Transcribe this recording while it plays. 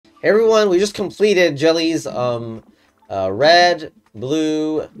Hey everyone, we just completed Jelly's red,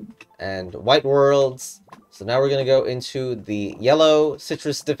 blue, and white worlds. So now we're gonna go into the yellow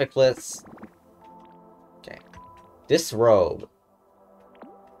citrus difficlets. Okay. Disrobe.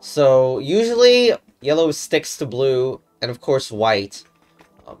 So usually yellow sticks to blue, and of course white.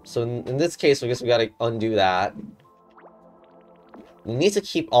 So in this case, I guess we gotta undo that. We need to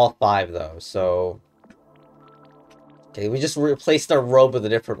keep all 5 though, so... Okay, we just replaced our robe with a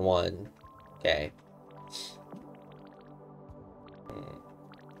different one. Okay.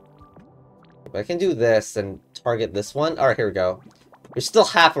 But I can do this and target this one. Alright, here we go. There's still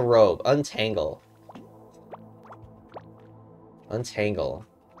half a robe. Untangle. Untangle.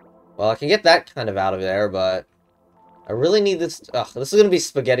 Well, I can get that kind of out of there, but... I really need this... Ugh, this is gonna be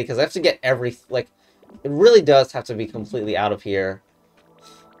spaghetti, because I have to get every... Like, it really does have to be completely out of here.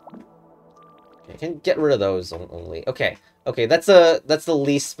 Okay, I can get rid of those only. Okay. Okay, that's the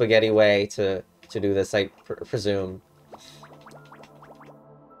least spaghetti way to do this, I presume.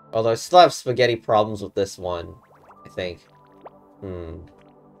 Although I still have spaghetti problems with this one, I think. Nope,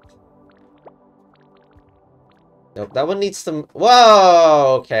 that one needs some...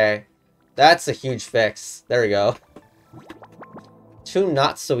 Whoa! Okay. That's a huge fix. There we go. 2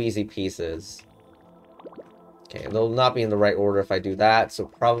 not-so-easy pieces. Okay, they'll not be in the right order if I do that, so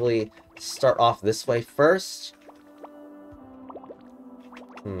probably start off this way first.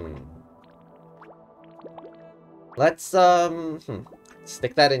 Let's,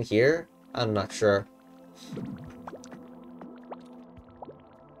 stick that in here? I'm not sure.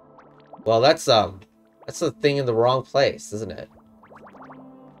 Well, that's the thing in the wrong place, isn't it?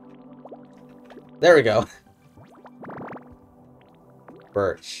 There we go.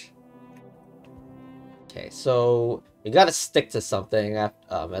 Birch. Okay, so you gotta stick to something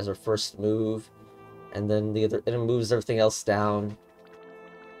as our first move, and then it moves everything else down.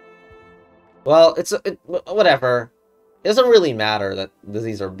 Well, whatever. It doesn't really matter that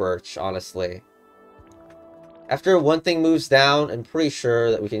these are birch, honestly. After one thing moves down, I'm pretty sure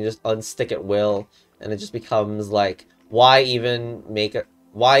that we can just unstick at will, and it just becomes like, why even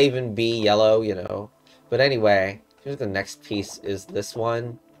be yellow, you know? But anyway, here's the next piece is this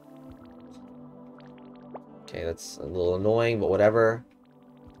one. Okay, that's a little annoying, but whatever.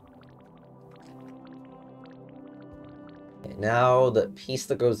 Okay, now the piece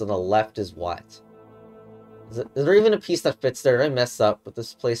that goes on the left is what? Is there even a piece that fits there? Did I mess up with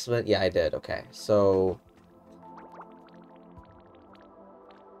this placement? Yeah, I did. Okay, so...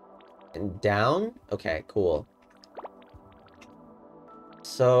 And down? Okay, cool.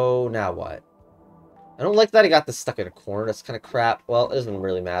 So, now what? I don't like that I got this stuck in a corner. That's kind of crap. Well, it doesn't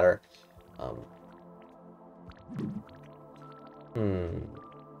really matter.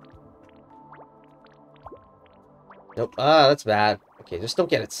 Nope. Ah, that's bad. Okay, just don't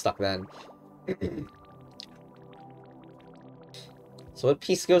get it stuck then. So what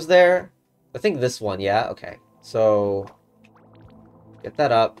piece goes there? I think this one, yeah? Okay. So... Get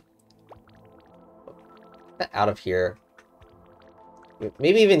that up. Get that out of here.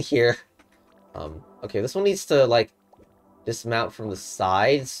 Maybe even here. Okay, this one needs to, like, dismount from the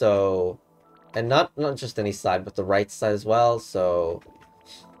side, so... And not just any side, but the right side as well, so...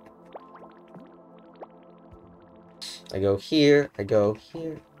 I go here, I go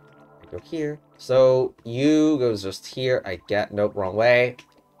here, I go here. So, you goes just here, I get... Nope, wrong way.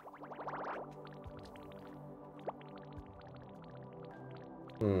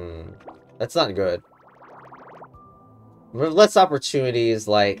 That's not good. Less opportunities,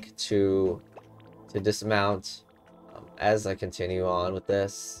 like, to dismount as I continue on with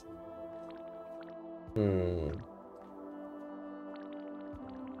this.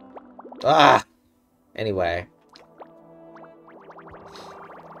 Ah! Anyway.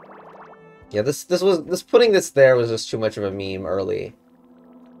 Yeah, putting this there was just too much of a meme early.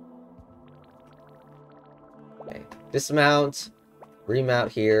 Okay. Dismount.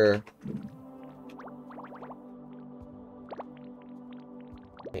 Remount here.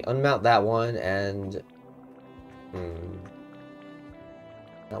 Okay, unmount that one, and...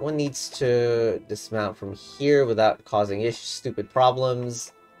 That one needs to dismount from here without causing stupid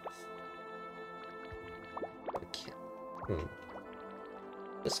problems. Okay.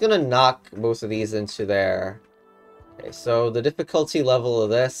 Just gonna knock both of these into there. Okay, so the difficulty level of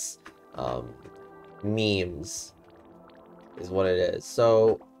this, memes, is what it is.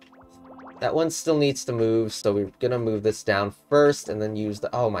 So, that one still needs to move, so we're gonna move this down first, and then use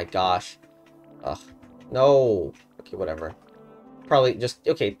the... Oh my gosh. Ugh. No. Okay, whatever. Probably just...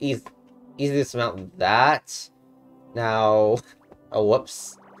 Okay, easy to dismount that. Now... Oh,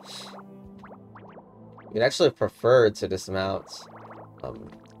 whoops. We'd actually prefer to dismount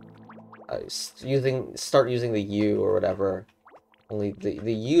start using the U or whatever. Only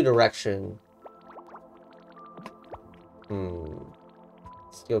the U direction.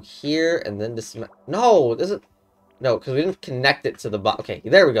 Let's go here and then no, this is no, because we didn't connect it to the bottom. Okay,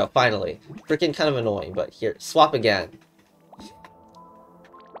 there we go. Finally, freaking kind of annoying, but here, swap again.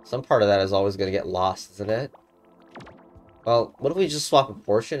 Some part of that is always gonna get lost, isn't it? Well, what if we just swap a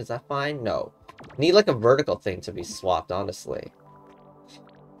portion? Is that fine? No. Need like a vertical thing to be swapped, honestly.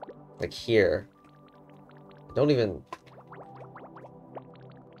 Like here. Don't even...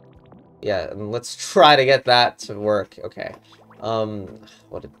 Yeah, and let's try to get that to work. Okay.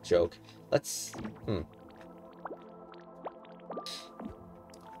 What a joke. Let's...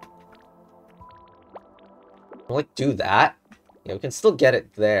 We'll, like, do that. Yeah, we can still get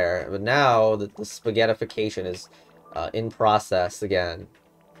it there, but now the spaghettification is in process again.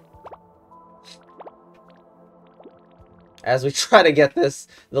 As we try to get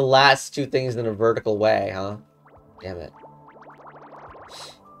the last two things in a vertical way, huh? Damn it.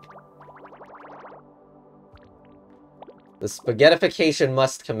 The spaghettification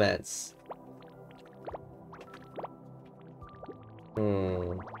must commence.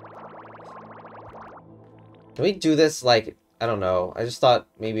 Can we do this, like, I don't know. I just thought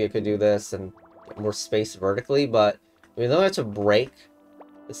maybe I could do this and get more space vertically, but we don't have to break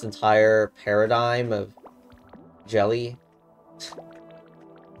this entire paradigm of jelly.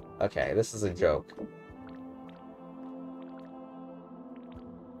 Okay, this is a joke.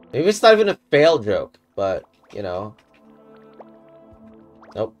 Maybe it's not even a fail joke, but, you know.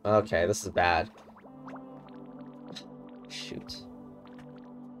 Nope. Okay, this is bad. Shoot.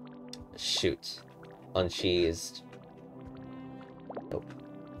 Shoot. Uncheesed. Nope.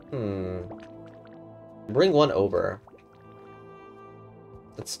 Bring one over.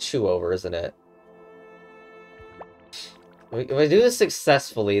 That's two over, isn't it? If I do this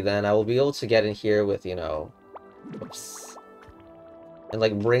successfully, then I will be able to get in here with, you know... Oops. And,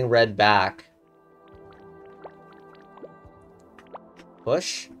 like, bring red back.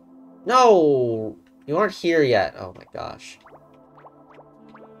 Push? No! You aren't here yet. Oh my gosh.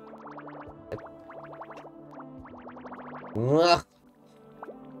 Ugh.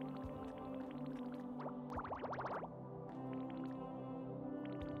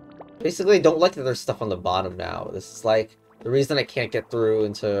 Basically, I don't like that there's stuff on the bottom now. This is like the reason I can't get through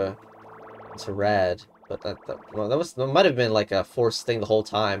into red. But that might have been like a forced thing the whole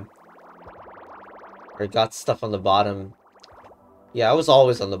time. Or it got stuff on the bottom. Yeah, I was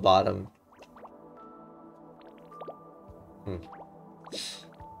always on the bottom.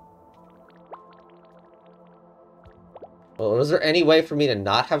 Well, was there any way for me to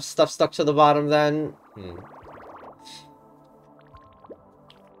not have stuff stuck to the bottom then?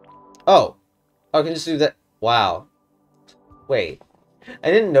 Oh! I can just do that. Wow. Wait.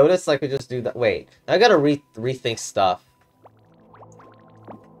 I didn't notice I could just do that. Wait. I gotta rethink stuff.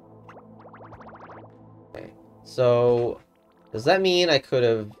 Okay. So... Does that mean I could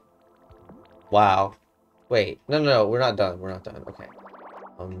have... Wow. Wait. No, we're not done. We're not done. Okay.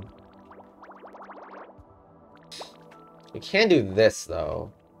 We can do this,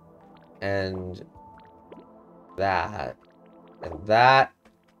 though. And... That. And that.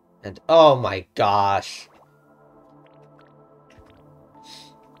 And... Oh my gosh.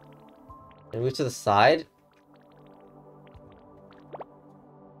 And move to the side?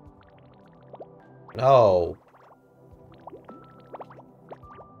 No.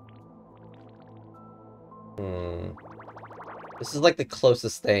 This is like the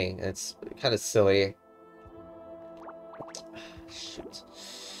closest thing. It's kind of silly. Shoot.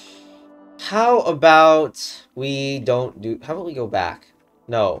 How about we don't do... How about we go back?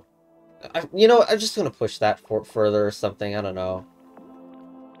 No. You know, I'm just gonna push that further or something. I don't know.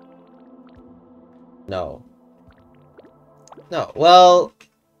 No. No. Well,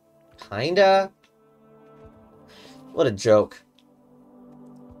 kinda. What a joke.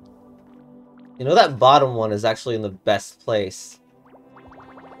 You know, that bottom one is actually in the best place.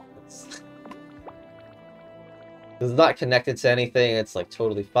 It's not connected to anything. It's, like,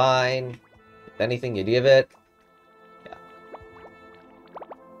 totally fine. If anything, you give it. Yeah.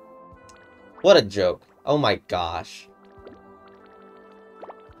 What a joke. Oh my gosh.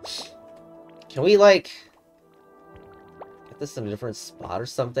 Can we, like... get this in a different spot or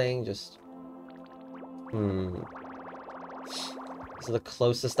something? Just... This is the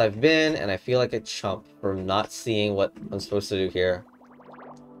closest I've been, and I feel like a chump for not seeing what I'm supposed to do here.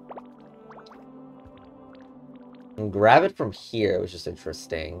 And grab it from here, which is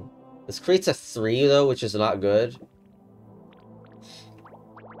interesting. This creates a 3, though, which is not good.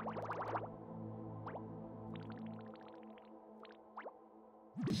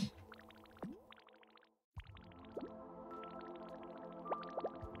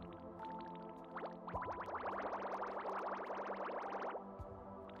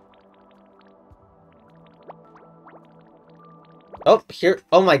 Oh, here.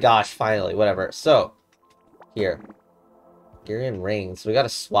 Oh my gosh, finally. Whatever. So, here. Garian rings. We gotta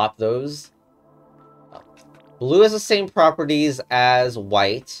swap those. Blue has the same properties as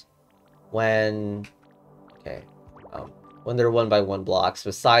white when... Okay. When they're 1x1 blocks,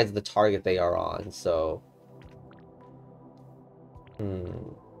 besides the target they are on, so...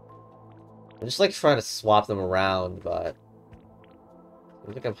 I'm just, like, trying to swap them around, but...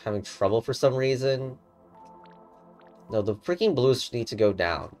 I think I'm having trouble for some reason. No, the freaking blues need to go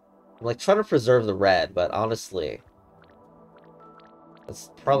down. I'm, like, trying to preserve the red, but honestly... That's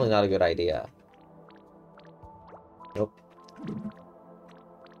probably not a good idea. Nope.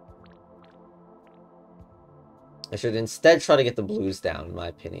 I should instead try to get the blues down, in my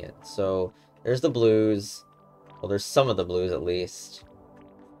opinion. So, there's the blues. Well, there's some of the blues, at least.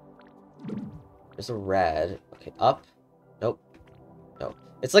 There's a red. Okay, up. Nope. Nope.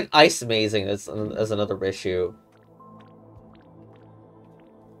 It's like ice mazing as another issue.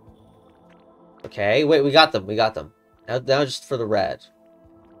 Okay, wait, we got them. We got them. Now just for the red.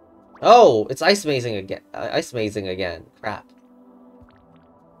 Oh, it's ice mazing again. Ice mazing again. Crap.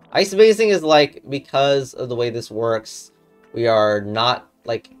 Ice mazing is like, because of the way this works, we are not,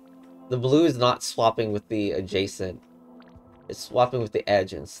 like, the blue is not swapping with the adjacent. It's swapping with the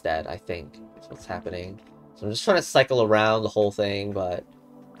edge instead, I think. That's what's happening. So I'm just trying to cycle around the whole thing, but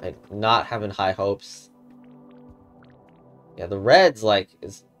I'm not having high hopes. Yeah, the red's like,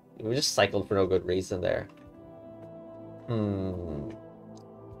 we just cycled for no good reason there.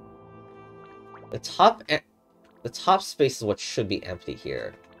 The top space is what should be empty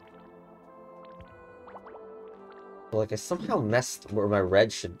here. But, like, I somehow messed where my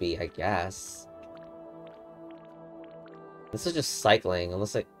red should be, I guess. This is just cycling,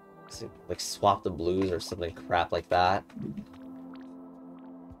 unless I like swap the blues or something crap like that.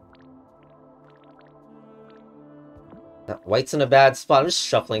 White's in a bad spot. I'm just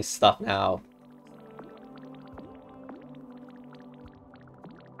shuffling stuff now.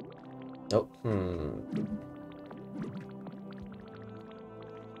 Nope.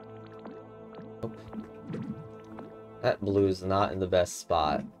 Nope. That blue's not in the best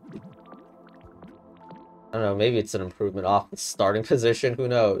spot. I don't know, maybe it's an improvement off the starting position, who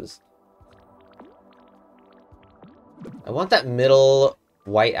knows? I want that middle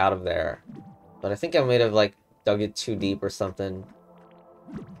white out of there. But I think I might have, like, dug it too deep or something.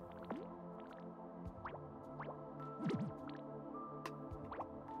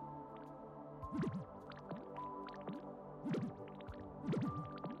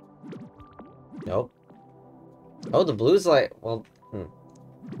 Nope. Oh, the blue's like, well,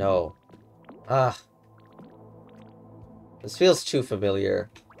 no. Ah. This feels too familiar.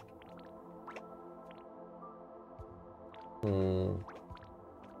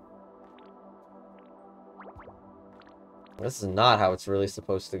 This is not how it's really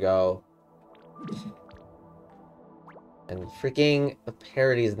supposed to go. And freaking the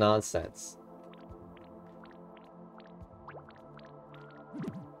parody is nonsense.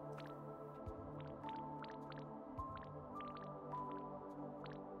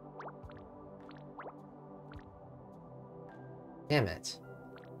 Damn it.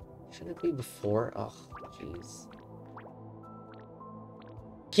 Shouldn't it be before? Oh, jeez.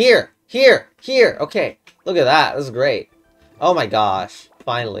 Here! Here! Here! Okay. Look at that. This is great. Oh my gosh.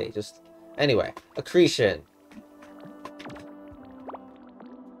 Finally. Just... Anyway. Accretion.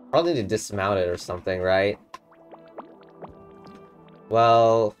 Probably need to dismount it or something, right?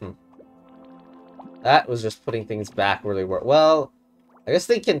 Well... That was just putting things back where they were. Well, I guess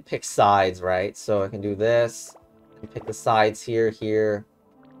they can pick sides, right? So I can do this. And pick the sides here, here.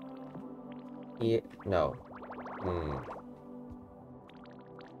 Here. No.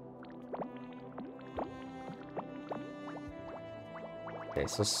 Okay,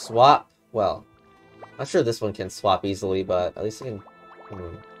 so swap. Well, not sure this one can swap easily, but at least I can...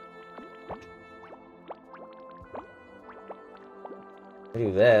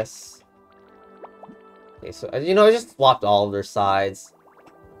 do this. Okay, so, you know, I just swapped all of their sides.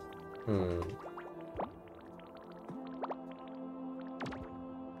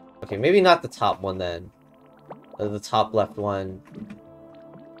 Okay, maybe not the top one then. The top left one.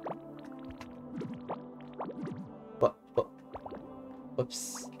 What?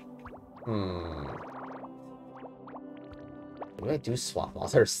 Whoops. Maybe I do swap all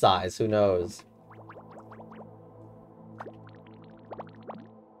their sides, who knows?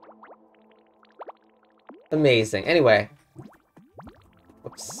 Amazing. Anyway.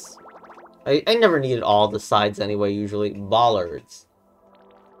 Whoops. I never needed all the sides anyway, usually. Bollards.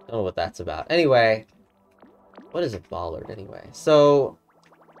 I don't know what that's about. Anyway. What is a bollard, anyway? So...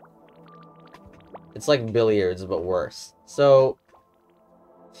 It's like billiards, but worse. So...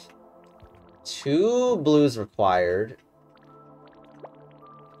 2 blues required.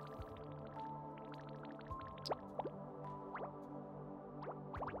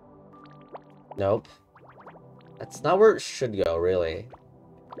 Nope. That's not where it should go, really.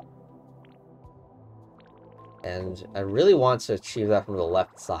 And I really want to achieve that from the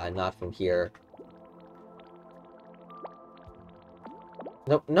left side, not from here.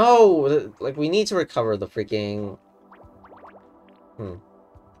 Nope, no! Like, we need to recover the freaking...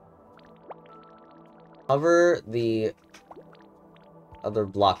 Cover the other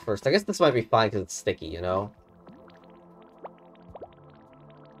block first. I guess this might be fine because it's sticky, you know?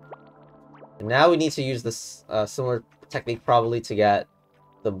 And now we need to use this similar technique probably to get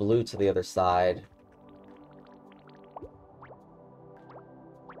the blue to the other side.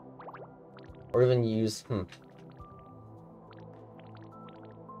 Or even use...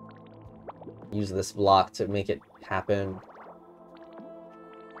 use this block to make it happen.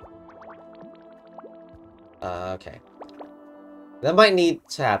 Okay. That might need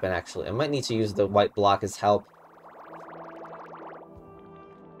to happen, actually. I might need to use the white block as help.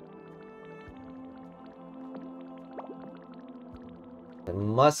 I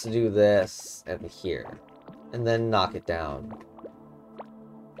must do this and here. And then knock it down.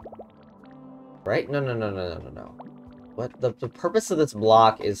 Right? No. What? The purpose of this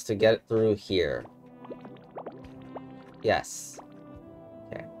block is to get it through here. Yes.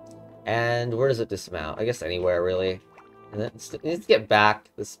 Okay. And where does it dismount? I guess anywhere, really. And then it needs to get back,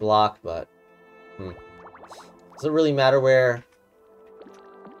 this block, but... Does it really matter where?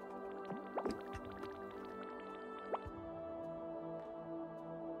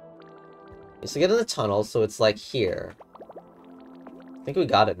 Needs to get in the tunnel, so it's like here. I think we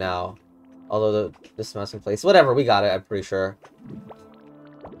got it now. Although the dismounting place... Whatever, we got it, I'm pretty sure.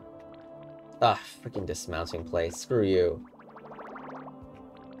 Ah, freaking dismounting place. Screw you.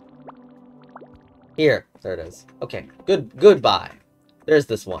 Here. There it is. Okay. Goodbye. There's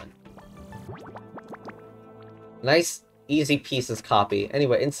this one. Nice, easy pieces copy.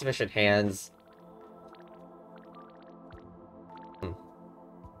 Anyway, insufficient hands. Are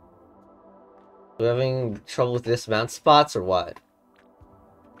we having trouble with dismount spots or what?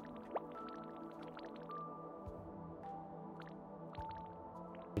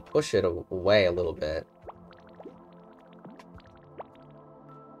 Push it away a little bit.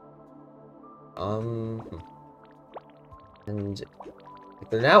 And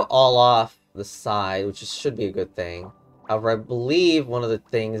they're now all off the side, which should be a good thing. However, I believe one of the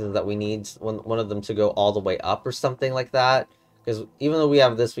things is that we need one of them to go all the way up or something like that. Because even though we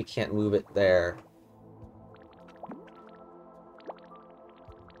have this, we can't move it there.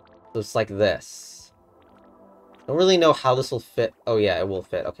 So it's like this. I don't really know how this will fit. Oh yeah, it will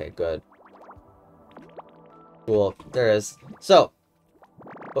fit. Okay, good. Cool. There it is. So.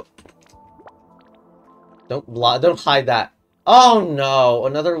 Oh. Don't hide that. Oh no!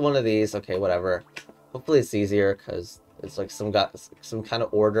 Another one of these. Okay, whatever. Hopefully it's easier, because it's like some kind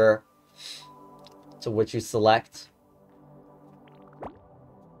of order to which you select.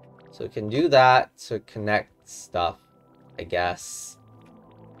 So you can do that to connect stuff, I guess.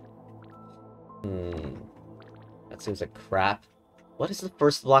 That seems like crap. What is the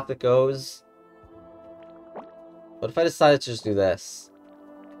first block that goes? What if I decided to just do this?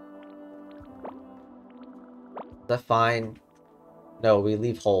 Is that fine? No, we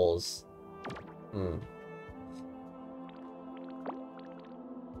leave holes. So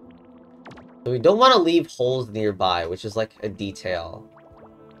we don't want to leave holes nearby, which is like a detail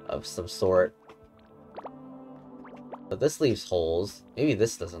of some sort. But this leaves holes. Maybe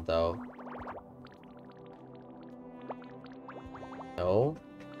this doesn't, though. No.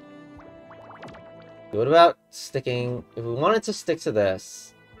 What about sticking... If we wanted to stick to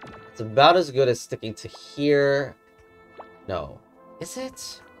this, it's about as good as sticking to here. No. Is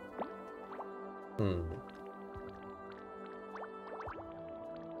it?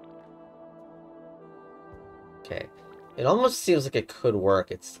 Okay. It almost seems like it could work,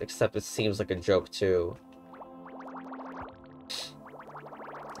 except it seems like a joke, too.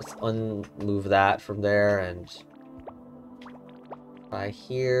 Let's unmove that from there, and... try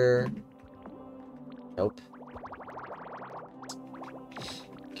here. Nope.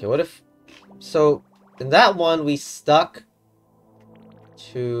 Okay, what if... So, in that one, we stuck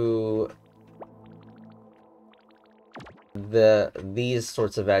to these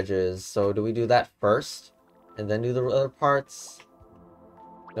sorts of edges. So, do we do that first? And then do the other parts?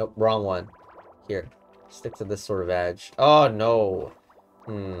 Nope, wrong one. Here. Stick to this sort of edge. Oh, no.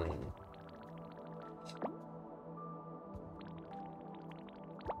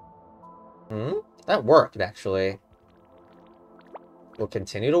 That worked, actually. Will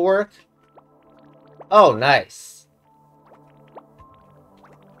continue to work? Oh, nice.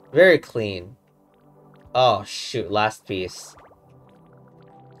 Very clean. Oh, shoot. Last piece.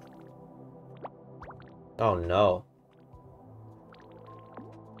 Oh, no.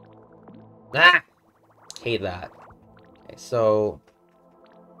 Ah! Hate that. Okay, so...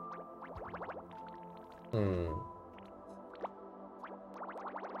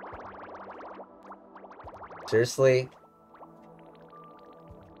 Seriously?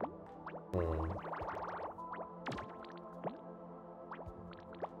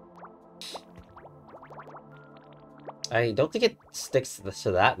 I don't think it sticks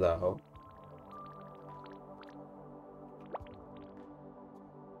to that, though.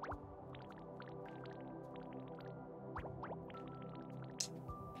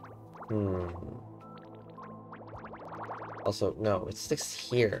 Also, no, it sticks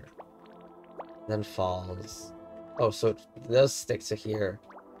here. Then falls. Oh, so it does stick to here.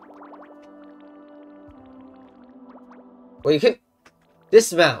 Well, you could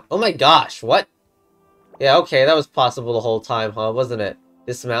dismount. Oh my gosh, what? Yeah, okay, that was possible the whole time, huh? Wasn't it?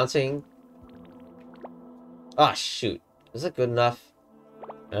 Dismounting? Ah, shoot. Is it good enough?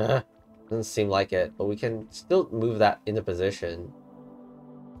 Doesn't seem like it, but we can still move that into position.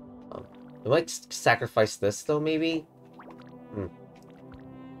 We might sacrifice this, though, maybe?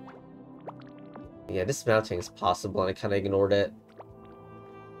 Yeah, dismounting is possible, and I kind of ignored it.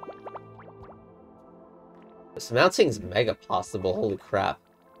 Dismounting is mega possible, holy crap.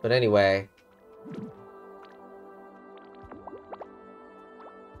 But anyway...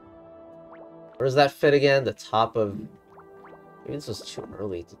 Where does that fit again? The top of... Maybe this was too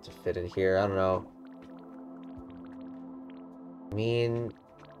early to fit in here, I don't know. I mean...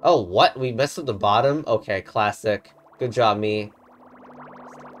 Oh, what? We messed up the bottom? Okay, classic. Good job, me.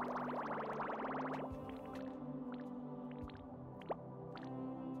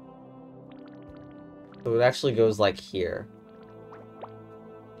 So it actually goes like here.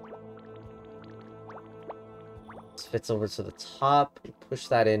 This fits over to the top. Push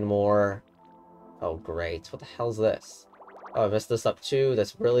that in more. Oh, great. What the hell is this? Oh, I messed this up too.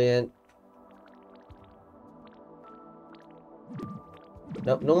 That's brilliant.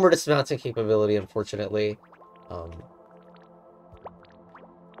 Nope, no more dismounting capability, unfortunately.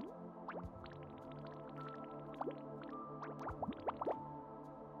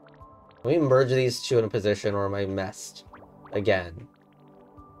 Let me merge these two in a position, or am I messed? Again.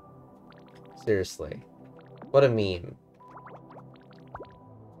 Seriously. What a meme.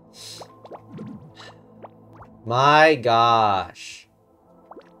 My gosh.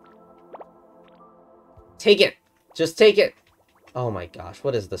 Take it! Just take it! Oh my gosh,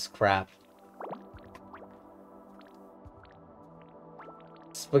 what is this crap?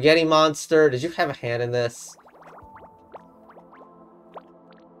 Spaghetti monster, did you have a hand in this?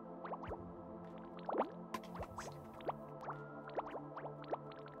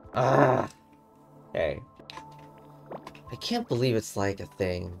 Ah. Okay. I can't believe it's like a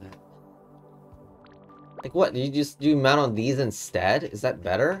thing. Like what? Do you mount on these instead? Is that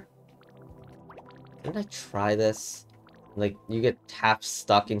better? Didn't I try this? Like, you get half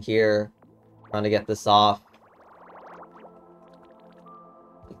stuck in here, trying to get this off.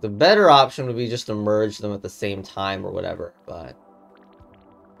 Like, the better option would be just to merge them at the same time or whatever, but...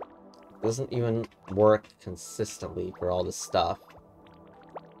 it doesn't even work consistently for all this stuff.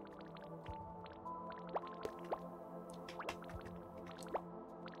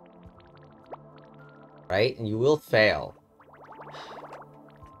 Right? And you will fail.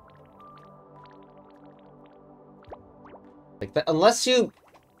 Like that, unless you,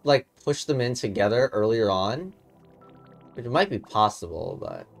 like, push them in together earlier on. Which might be possible,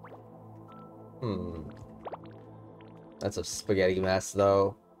 but... That's a spaghetti mess,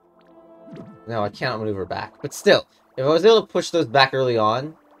 though. No, I cannot maneuver back. But still, if I was able to push those back early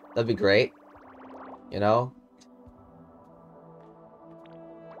on, that'd be great. You know?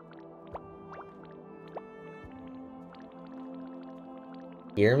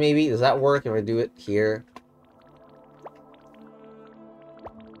 Here, maybe? Does that work if I do it here?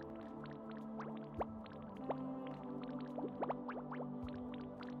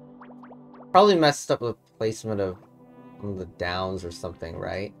 Probably messed up the placement of one of the downs or something,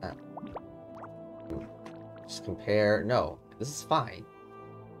 right? Just compare. No, this is fine.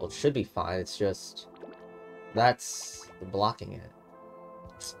 Well, it should be fine. It's just... that's blocking it.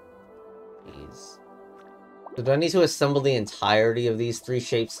 Jeez. So do I need to assemble the entirety of these three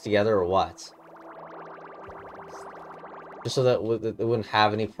shapes together, or what? Just so that it wouldn't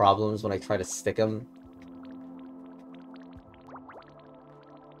have any problems when I try to stick them?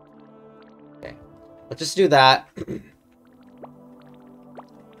 Okay. Let's just do that.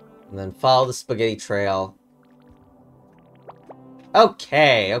 And then follow the spaghetti trail.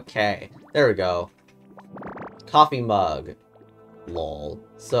 Okay, okay. There we go. Coffee mug. Lol.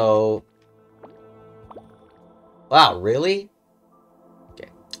 So... Wow, really? Okay.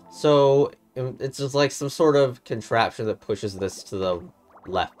 So, it's just like some sort of contraption that pushes this to the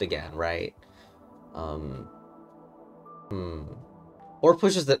left again, right? Or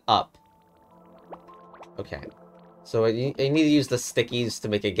pushes it up. Okay. So I need to use the stickies to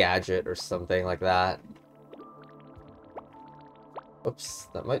make a gadget or something like that. Oops,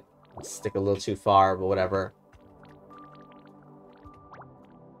 that might stick a little too far, but whatever.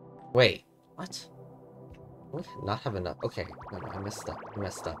 Wait, what? What? Not have enough. Okay, no, I messed up. I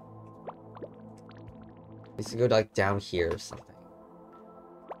messed up. Needs to go like down here or something.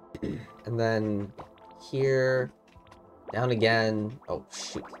 And then here, down again. Oh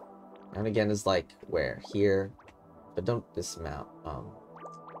shoot. Down again is like where? Here. But don't dismount. How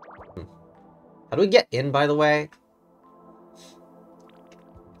do we get in, by the way?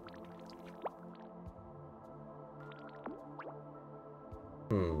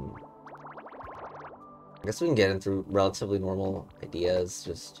 I guess we can get in through relatively normal ideas.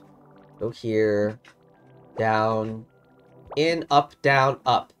 Just go here, down, in, up, down,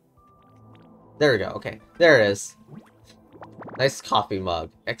 up. There we go. Okay, there it is. Nice coffee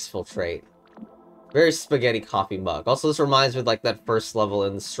mug. Exfiltrate. Very spaghetti coffee mug. Also, this reminds me of like that first level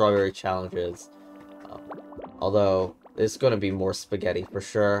in the strawberry challenges. Although, it's going to be more spaghetti for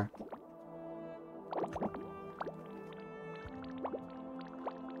sure.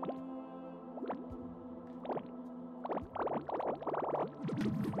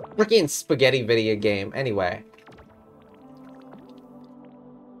 Freaking spaghetti video game, anyway.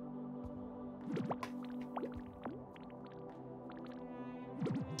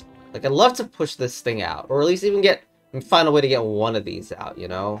 Like, I'd love to push this thing out, or at least even find a way to get one of these out, you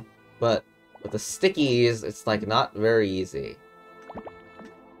know? But with the stickies, it's like not very easy.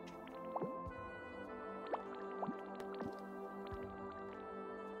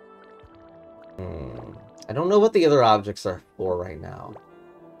 I don't know what the other objects are for right now.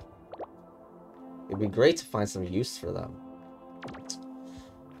 It'd be great to find some use for them.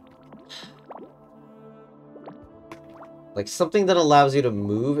 Like, something that allows you to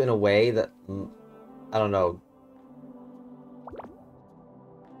move in a way that... I don't know.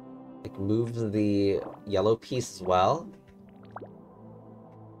 Like, move the yellow piece as well.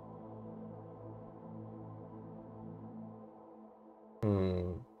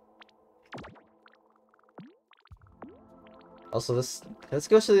 Also, let's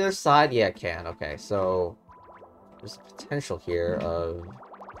go to the other side. Yeah, it can. Okay, so there's potential here of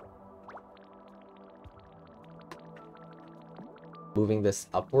moving this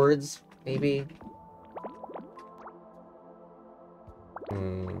upwards, maybe.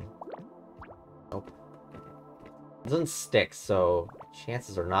 Nope. It doesn't stick, so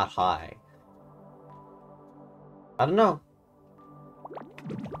chances are not high. I don't know.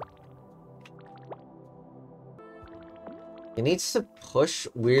 It needs to push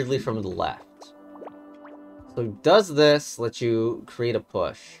weirdly from the left. So does this let you create a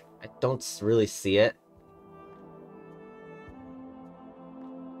push? I don't really see it.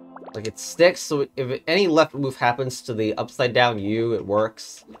 Like, it sticks, so if any left move happens to the upside down U, it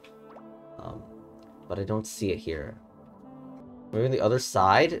works. But I don't see it here. Maybe on the other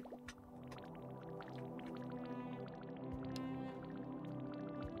side?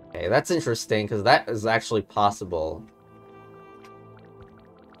 Okay, that's interesting, because that is actually possible.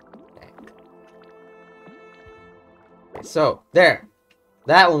 So, there.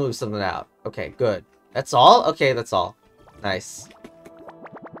 That will move something out. Okay, good. That's all? Okay, that's all. Nice.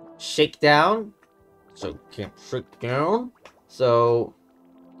 Shake down. So, can't shake down. So,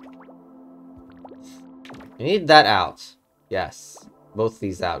 you need that out. Yes. Both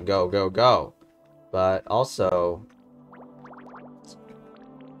these out. Go, go, go. But also...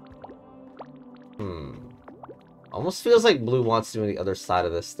 Almost feels like blue wants to be on the other side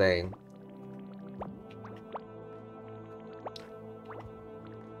of this thing.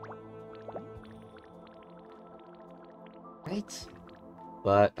 Right?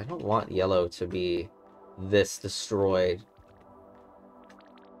 But I don't want yellow to be this destroyed.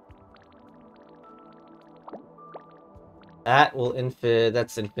 That will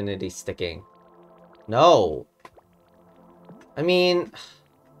that's infinity sticking. No! I mean...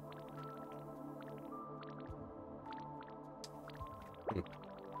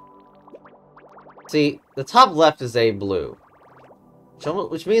 See, the top left is a blue.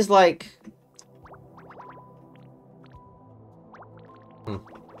 Which means, like...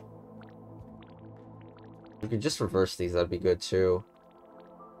 We could just reverse these, that'd be good, too.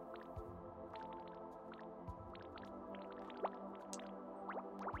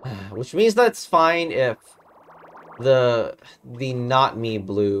 Which means that's fine if the not me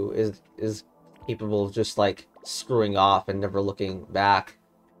blue is capable of just like screwing off and never looking back.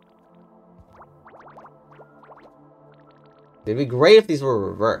 It'd be great if these were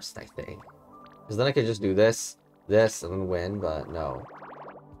reversed, I think. Because then I could just do this, this, and then win, but no.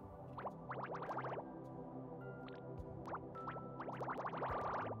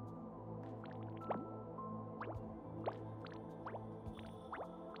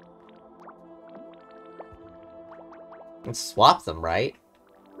 And swap them, right?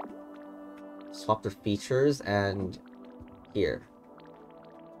 Swap their features and here.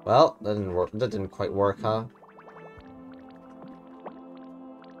 Well, that didn't work. That didn't quite work, huh?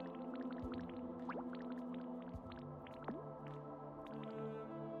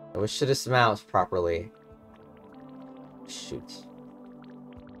 I wish to dismount properly. Shoot.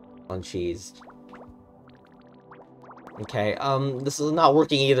 Uncheesed. Okay, this is not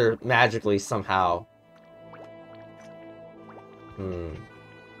working either magically somehow.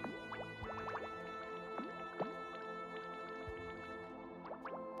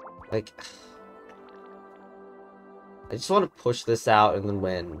 Like, I just want to push this out and then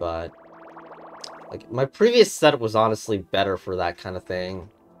win, but like, my previous setup was honestly better for that kind of thing.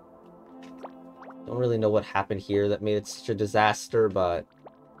 Don't really know what happened here that made it such a disaster, but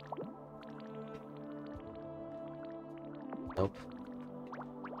nope.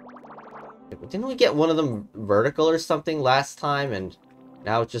 Didn't we get one of them vertical or something last time, and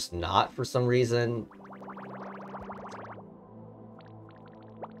now it's just not for some reason?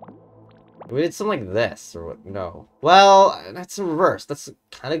 We did something like this, or what? No. Well, that's in reverse. That's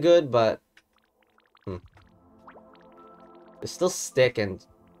kind of good, but they still stick and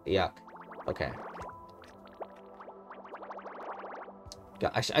yuck. Okay.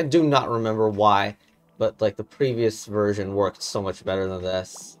 Gosh, I do not remember why, but like the previous version worked so much better than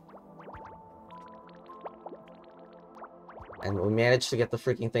this. And we managed to get the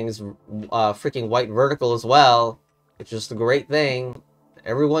freaking things, freaking white vertical as well, which is a great thing.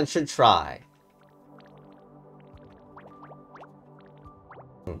 Everyone should try.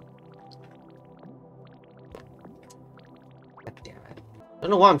 God damn it. I don't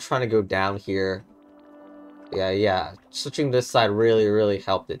know why I'm trying to go down here. Yeah. Switching this side really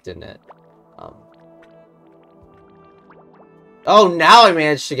helped it, didn't it? Oh, now I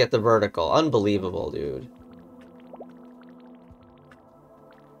managed to get the vertical. Unbelievable, dude.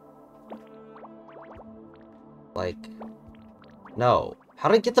 Like, no. How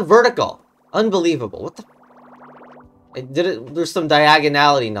did I get the vertical? Unbelievable. What the... I did it... There's some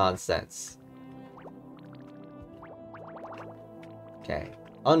diagonality nonsense. Okay.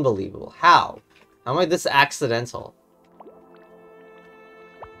 Unbelievable. How? How am I this accidental?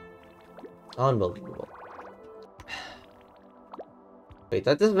 Unbelievable. Wait,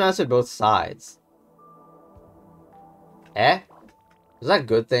 that doesn't match at both sides. Eh? Is that a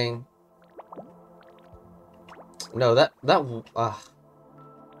good thing? No, that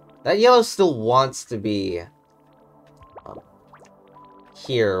yellow still wants to be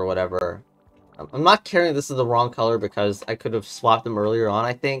here or whatever. I'm not caring this is the wrong color because I could have swapped them earlier on,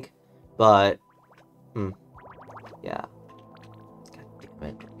 I think. But, yeah. God damn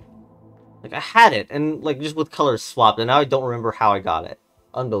it. Like, I had it, and, like, just with colors swapped, and now I don't remember how I got it.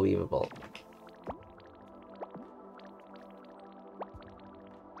 Unbelievable.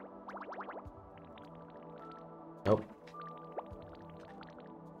 Nope.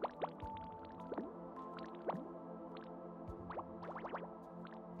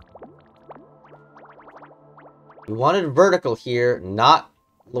 We wanted vertical here, not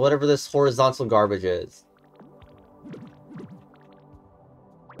whatever this horizontal garbage is.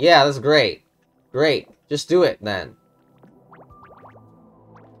 Yeah, that's great. Great. Just do it, then.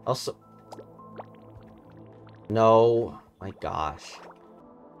 Also... No. My gosh.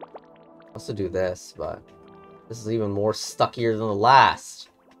 Also do this, but... This is even more stuckier than the last.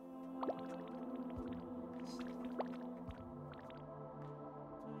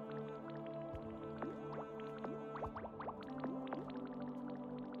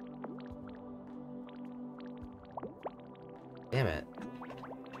 Damn it.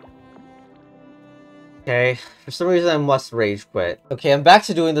 Okay, for some reason I must rage quit. Okay, I'm back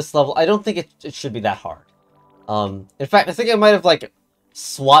to doing this level. I don't think it should be that hard. In fact, I think I might have, like,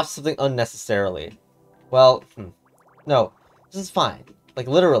 swapped something unnecessarily. Well, no, this is fine. Like,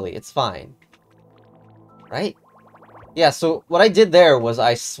 literally, it's fine. Right? Yeah, so what I did there was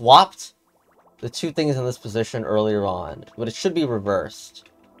I swapped the two things in this position earlier on, but it should be reversed.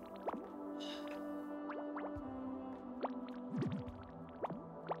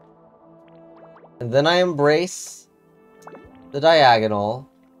 And then I embrace the diagonal,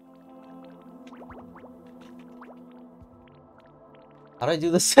 How'd I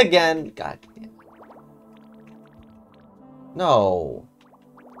do this again? God damn. No.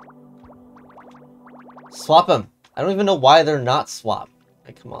 Swap them. I don't even know why they're not swapped.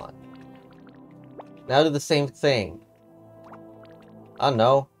 Like, come on. Now do the same thing. I don't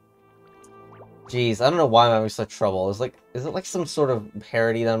know. Jeez, I don't know why I'm having such trouble. Is it like some sort of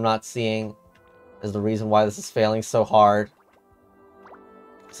parody that I'm not seeing? Is the reason why this is failing so hard?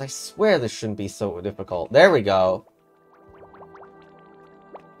 Because I swear this shouldn't be so difficult. There we go.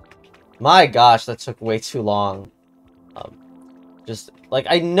 My gosh, that took way too long. Just, like,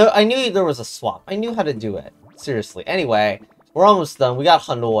 I knew there was a swap. I knew how to do it. Seriously. Anyway, we're almost done. We got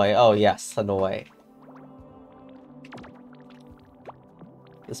Hanoi. Oh, yes, Hanoi.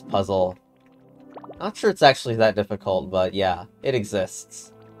 This puzzle. Not sure it's actually that difficult, but yeah, it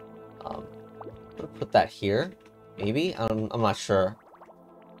exists. Put that here. Maybe? I'm not sure.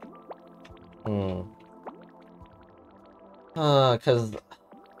 Cause...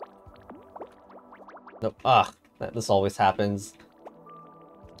 Nope. This always happens.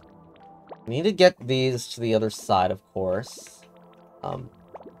 We need to get these to the other side, of course.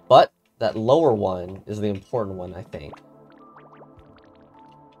 But that lower one is the important one, I think.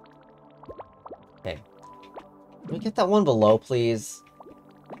 Okay. Can we get that one below, please?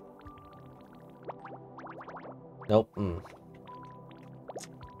 Nope.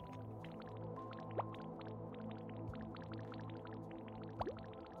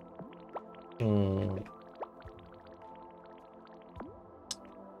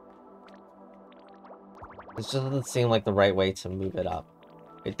 This just doesn't seem like the right way to move it up.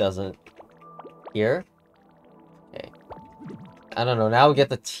 It doesn't. Here? Okay. I don't know. Now we get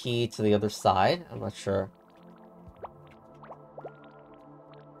the T to the other side. I'm not sure.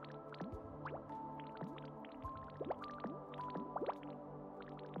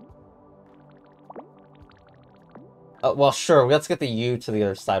 Well, sure. Let's get the U to the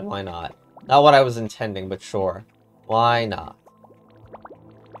other side. Why not? Not what I was intending, but sure. Why not?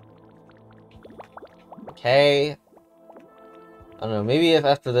 Okay. I don't know. Maybe if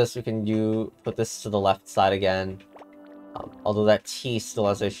after this we can put this to the left side again. Although that T still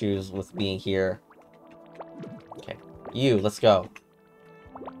has issues with being here. Okay. U, let's go.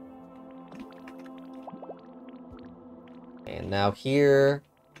 And now here.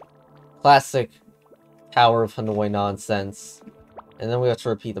 Classic Tower of Hanoi nonsense. And then we have to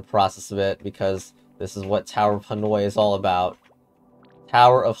repeat the process a bit, because this is what Tower of Hanoi is all about.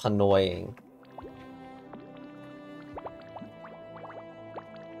 Tower of Hanoiing.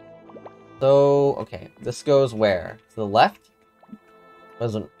 So, okay, this goes where? To the left?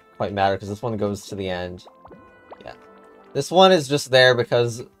 Doesn't quite matter, because this one goes to the end. Yeah. This one is just there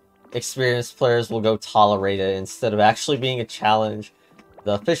because experienced players will go tolerate it instead of actually being a challenge.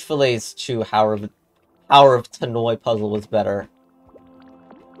 The Fish Fillets 2 Tower of Hanoi puzzle was better.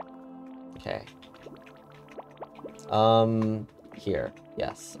 Okay. Here.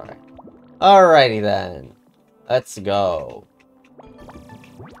 Yes, alright. Alrighty then. Let's go.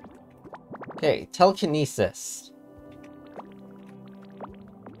 Okay, telekinesis.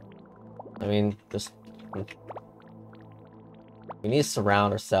 I mean, just... We need to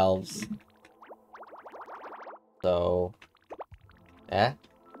surround ourselves. So...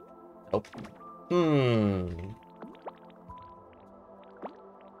 Nope.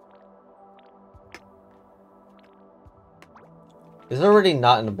 He's already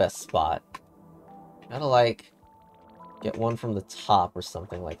not in the best spot. Gotta, like, get one from the top or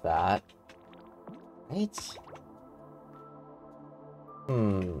something like that. Right?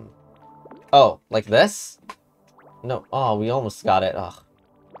 Oh, like this? No. Oh, we almost got it. Ugh.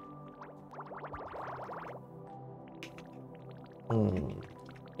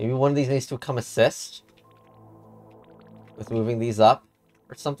 Maybe one of these needs to come assist? With moving these up?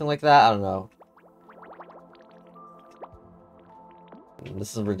 Or something like that? I don't know.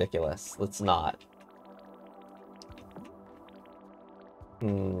 This is ridiculous. Let's not.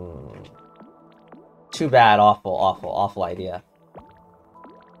 Too bad. Awful, awful, awful idea.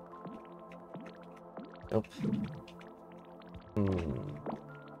 Nope.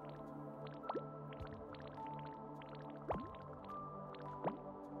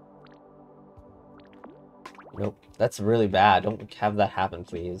 Nope. That's really bad. Don't have that happen,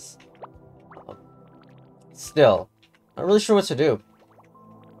 please. Still, not really sure what to do.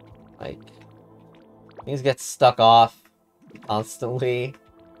 Like, things get stuck off constantly.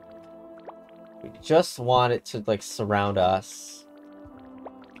 We just want it to, like, surround us.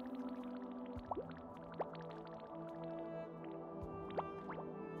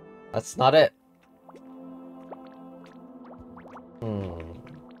 That's not it.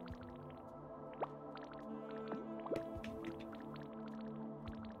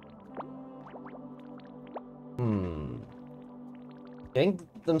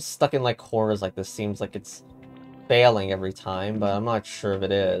 I'm stuck in like corners like this. Seems like it's failing every time, but I'm not sure if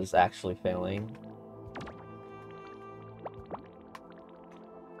it is actually failing.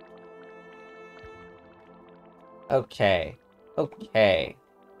 Okay. Okay.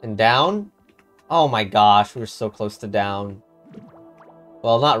 And down? Oh my gosh, we were so close to down.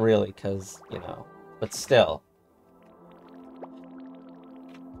 Well, not really, because, you know, but still.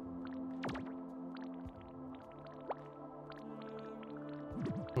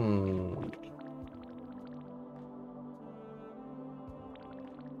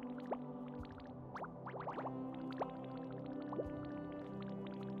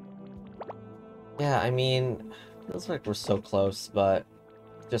 Yeah, I mean, feels like we're so close, but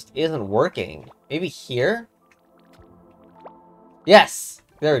it just isn't working. Maybe here? Yes!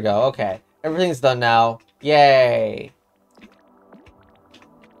 There we go, okay. Everything's done now. Yay!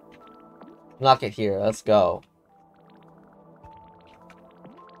 Knock it here, let's go.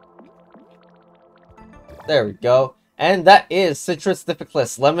 There we go. And that is Citrus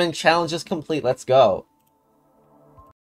Difficlus. Lemon challenge is complete, let's go.